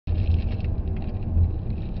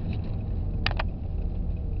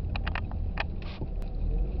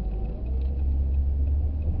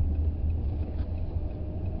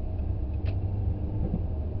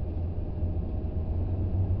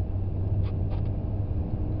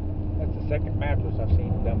second mattress I've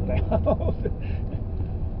seen dumped out.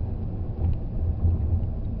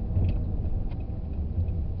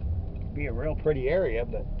 Be a real pretty area,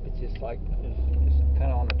 but it's just like it's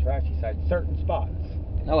kind of on the trashy side. Certain spots.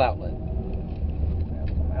 No outlet. Yeah,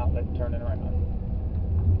 some outlet turning around.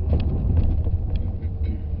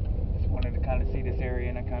 Just wanted to kind of see this area,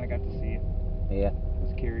 and I kind of got to see it. Yeah. I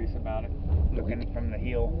was curious about it, looking from the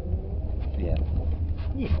hill. Yeah.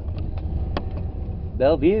 Yeah.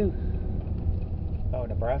 Bellevue. Oh,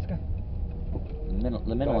 Nebraska. The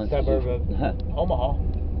mental suburb institution. of Omaha.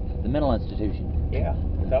 The mental institution. Yeah,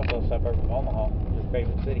 it's also a suburb of Omaha. Your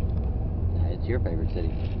favorite city. It's your favorite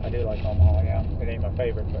city. I do like Omaha, yeah. It ain't my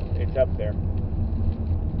favorite, but it's up there.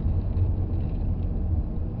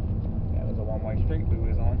 That was a one-way street we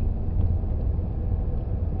was on.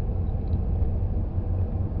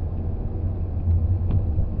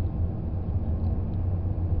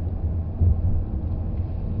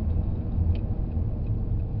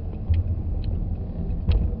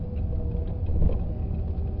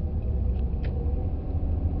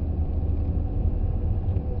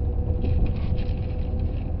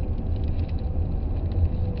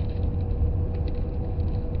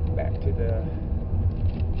 To the,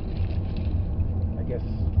 I guess,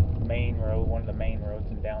 main road, one of the main roads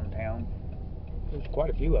in downtown. There's quite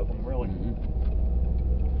a few of them, really.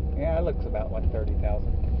 Mm-hmm. Yeah, it looks about like 30,000.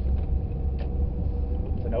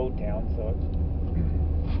 It's an old town, so it's.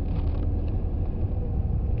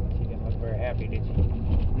 She didn't look very happy, did she?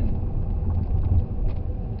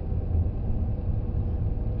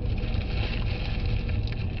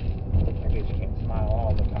 I guess you can't smile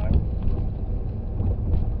all the time.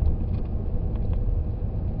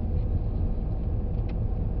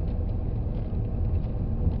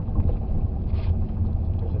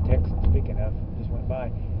 Speaking of, just went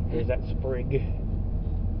by. There's that sprig.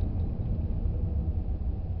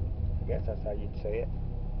 I guess that's how you'd say it.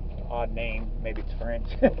 Odd name. Maybe it's French.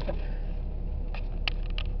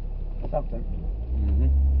 Something. Mm-hmm.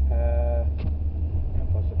 I'm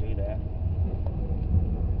supposed to do that.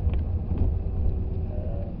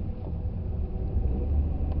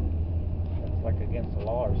 That's like against the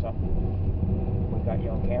law or something. We got you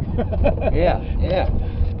on camera. Yeah, yeah.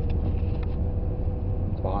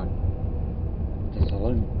 It's fine. It's a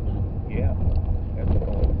saloon. Yeah. That's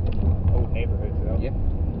old neighborhoods though. Yep.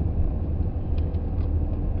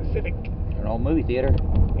 Pacific. An old movie theater.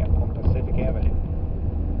 Yeah, on Pacific Avenue.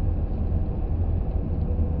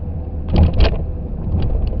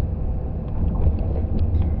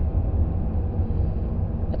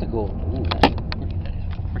 That's a cool. Ooh, that is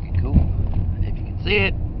freaking cool. If you can see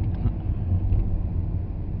it.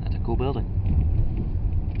 That's a cool building.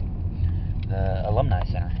 The Alumni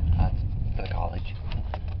Center for the college.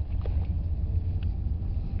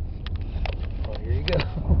 Well, here you go.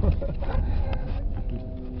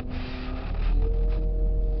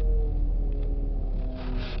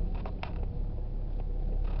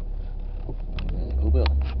 That's a cool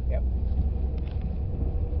building. Yep.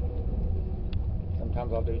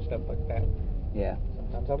 Sometimes I'll do stuff like that. Yeah.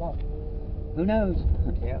 Sometimes I won't. Who knows?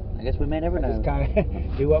 Yeah. I guess we may never know. Just kind of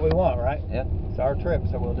do what we want, right? Yeah. It's our trip,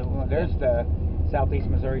 so we'll do what we want. There's the Southeast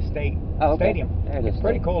Missouri State Stadium. There it is. It's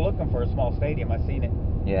pretty cool looking for a small stadium. I've seen it.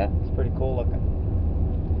 Yeah. It's pretty cool looking.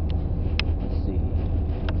 Let's see.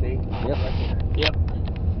 See? Yep. Right there. Yep.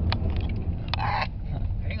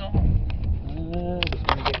 Hang on. Just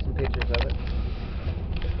going to get some pictures of it.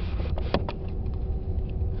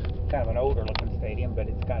 Kind of an older looking stadium, but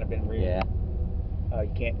it's kind of been real. Yeah.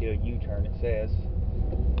 You can't do a U-turn, it says.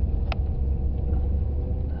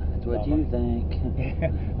 That's what you think.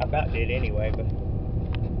 I about did anyway, but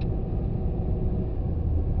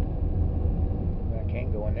I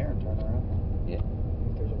can go in there and turn around. Yeah.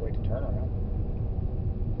 If there's a way to turn around.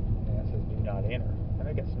 Yeah, it says do not enter. And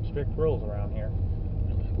they got some strict rules around here.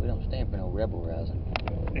 We don't stand for no rebel rousing.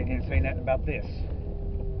 They didn't say nothing about this.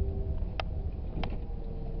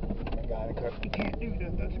 That guy in the car, you can't do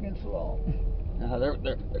this, that's against the law.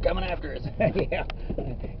 They're coming after us. Yeah.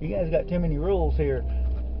 You guys got too many rules here.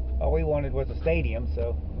 All we wanted was a stadium,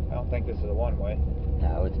 so I don't think this is a one-way.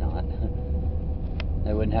 No, it's not.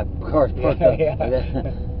 They wouldn't have cars parked up. Yeah.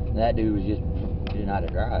 That dude was just didn't know how to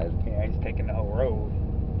drive. Yeah, he's taking the whole road.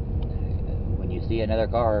 When you see another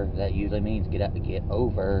car, that usually means get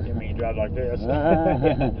over. You mean you drive like this?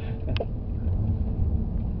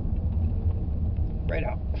 Right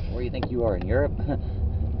out. Where do you think you are, in Europe?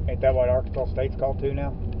 Ain't that what Arkansas State's called too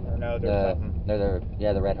now? Or no, there's something.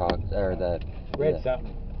 They're the Red Hogs, or the Red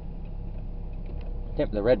something.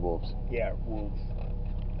 The Red Wolves. Yeah, Wolves.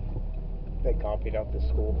 They copied off the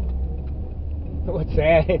school. What's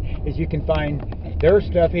sad is you can find There's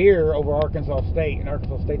stuff here over Arkansas State, and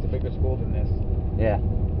Arkansas State's a bigger school than this. Yeah.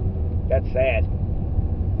 That's sad.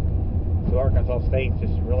 So Arkansas State's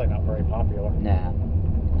just really not very popular. Nah.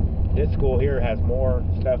 This school here has more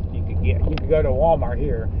stuff you could get. You could go to Walmart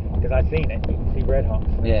here, because I've seen it. You can see Red Hawks.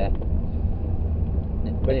 Yeah.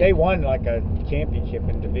 But they won like a championship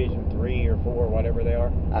in Division 3 or 4, whatever they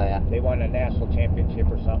are. Oh, yeah. They won a national championship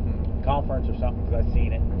or something, conference or something, because I've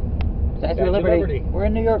seen it. Statue of Liberty. We're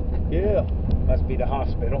in New York. Yeah. Must be the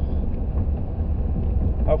hospital.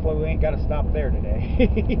 Hopefully we ain't got to stop there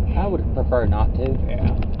today. I would prefer not to.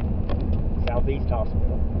 Yeah. Southeast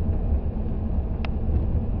Hospital.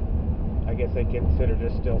 I guess they consider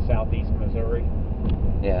this still Southeast Missouri.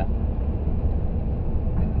 Yeah.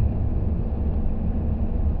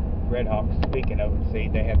 Red Hawks, speaking of them, see,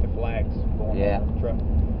 they have the flags going on the truck.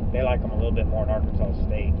 They like them a little bit more in Arkansas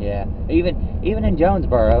State. Yeah. Even in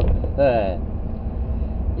Jonesboro,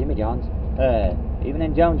 Jimmy John's, even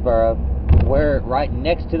in Jonesboro, we're right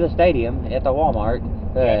next to the stadium at the Walmart.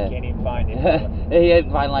 I can't even find it. You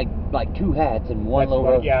can find like two hats and one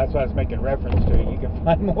little. Yeah, that's what I was making reference to. You can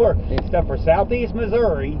find more stuff for Southeast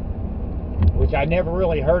Missouri, which I never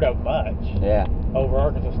really heard of much. Yeah. Over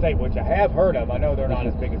Arkansas State, which I have heard of. I know they're not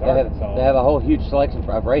as big as Arkansas. They have a whole huge selection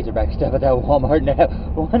of Razorback stuff at that Walmart, and they have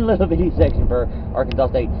one little bitty section for Arkansas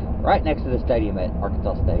State right next to the stadium at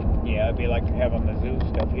Arkansas State. Yeah, it'd be like having Mizzou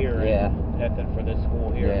stuff here. Yeah. And nothing for this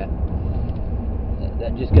school here. Yeah.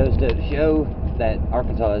 That just goes to show that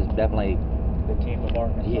Arkansas is definitely the team of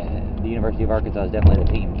Arkansas. Yeah, the University of Arkansas is definitely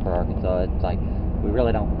the team for Arkansas. It's like we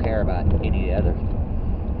really don't care about any of the others.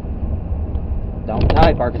 Don't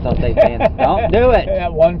type, Arkansas State fans. Don't do it.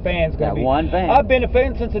 That one fan's gonna be. One fan. I've been a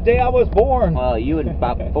fan since the day I was born. Well, you and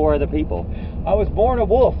about 4 other people. I was born a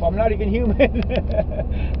wolf. I'm not even human.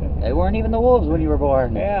 They weren't even the wolves when you were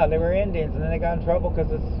born. Yeah, they were Indians, and then they got in trouble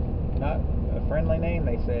because it's not a friendly name.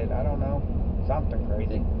 They said, I don't know, something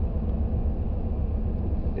crazy.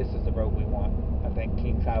 This is the road we want. I think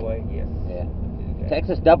Kings Highway. Yes. Yeah.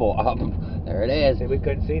 Texas double. There it is. See, we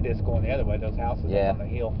couldn't see this going the other way. Those houses up on the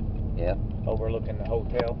hill. Yep. Overlooking the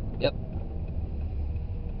hotel. Yep.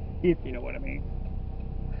 If you know what I mean.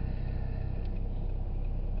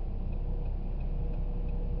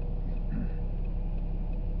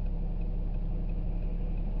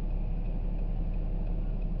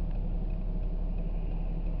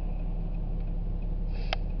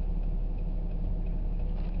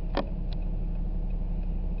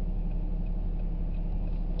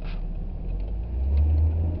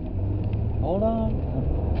 Hold on.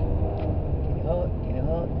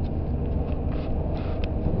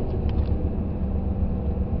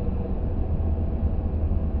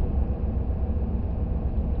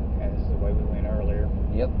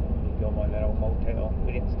 Yep. We go on that old motel.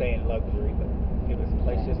 We didn't stay in luxury, but it was a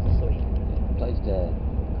place just to sleep. Place to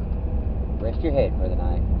rest your head for the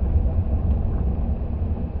night.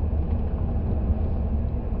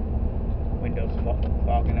 Windows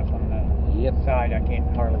fogging up on the side. I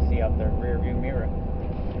can't hardly see out the rear view mirror.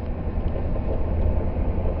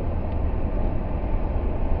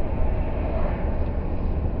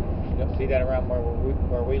 You don't see that around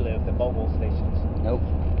where we live, the mobile stations. Nope.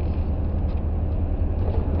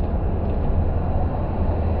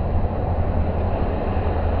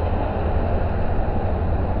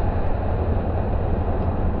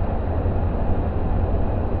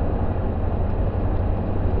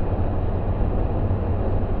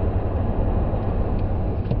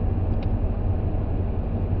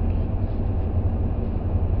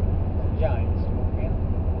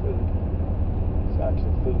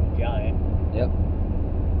 Food giant. Yep.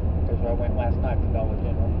 That's where I went last night to Dollar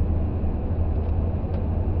General.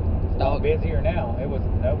 It's a lot busier now. It was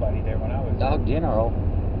nobody there when I was Dog there. General.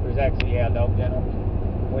 There was actually, Dog General.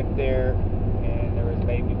 Went there, and there was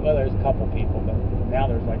maybe, there's a couple people, but now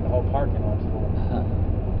there's like the whole parking lot's full.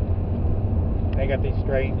 They got these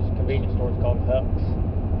strange convenience stores called Hucks,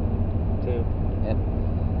 too. Yep.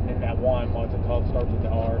 And that one, what's it called? Starts with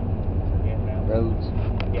the R. Roads.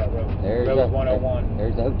 Yeah, Roads. There's Roads 101.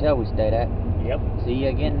 There's the hotel we stayed at. Yep. See you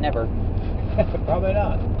again, never. Probably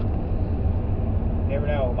not. Never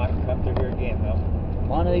know. We might come through here again, though.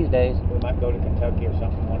 One of these days. We might go to Kentucky or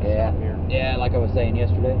something. Want to stop here. Yeah, like I was saying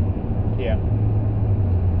yesterday. Yeah.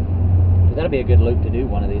 That'll be a good loop to do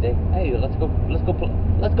one of these days. Hey, let's go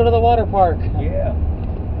to the water park. Yeah.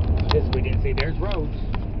 This we didn't see. There's Roads.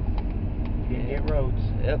 Didn't get Roads.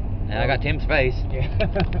 Yep. And I got Tim's face. Yeah.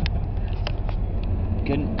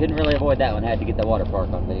 Couldn't really avoid that one. Had to get the water park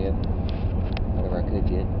on video. Whatever I could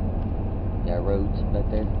get. Yeah, Roads back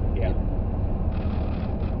there. Yeah.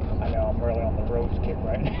 I know, I'm really on the Roads kick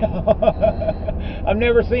right now. I've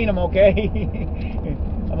never seen them, okay?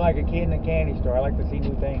 like a kid in a candy store. I like to see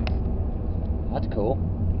new things. That's cool.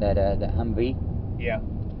 That Humvee. Yeah.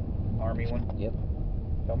 Army one. Yep.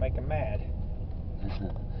 Don't make him mad.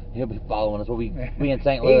 He'll be following us. We in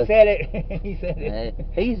St. Louis. He said it. He said it.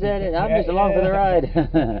 He said it. I'm just along for the ride.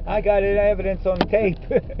 I got it evidence on tape.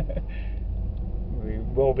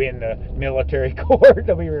 We'll be in the military court.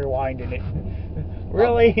 They'll be rewinding it.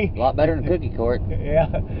 Really? A lot better than cookie court. Yeah.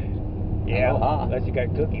 Yeah. Aloha. Unless you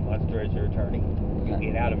got Cookie Monster as your attorney. You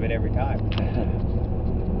get out of it every time.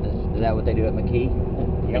 Is that what they do at McKee?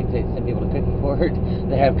 Yep. They send people to cookie court.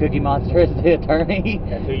 They have Cookie Monster as the attorney.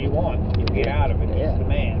 That's who you want. You get out of it. Yeah. He's the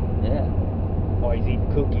man. Yeah. While he's eating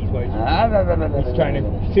cookies. While he's trying to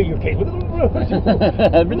sue your case.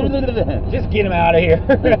 Just get him out of here.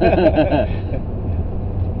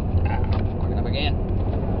 Marking up again.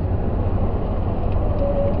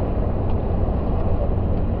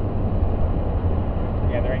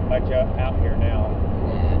 Yeah, there ain't much out here now.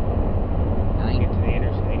 Yeah. Get to the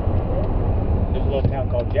interstate. There's a little town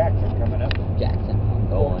called Jackson coming up. Jackson. I'm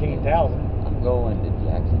going. 14,000. I'm going to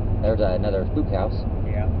Jackson. There's another spook house.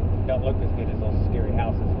 Yeah. Don't look as good as those scary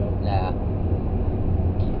houses though. Nah.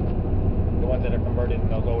 The ones that are converted in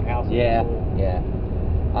those old houses. Yeah. Are cool. Yeah.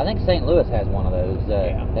 I think St. Louis has one of those.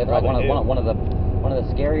 Yeah, they have like one probably of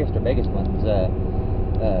the scariest or biggest ones.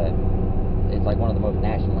 It's like one of the most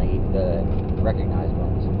nationally recognized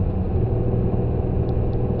ones.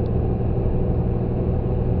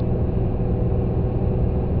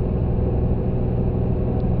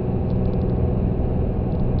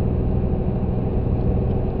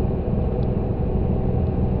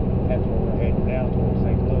 That's where we're heading down towards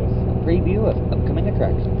St. Louis. A preview of upcoming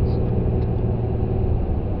attractions.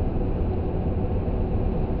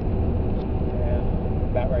 Yeah.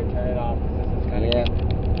 About ready to turn it off because this is kind of. Yeah.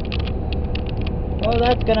 Well,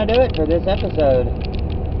 that's gonna do it for this episode.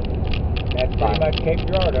 That's pretty much Cape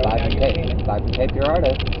Girardeau. Now you've seen it. Bye from Cape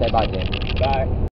Girardeau. Say bye, Jim. Bye.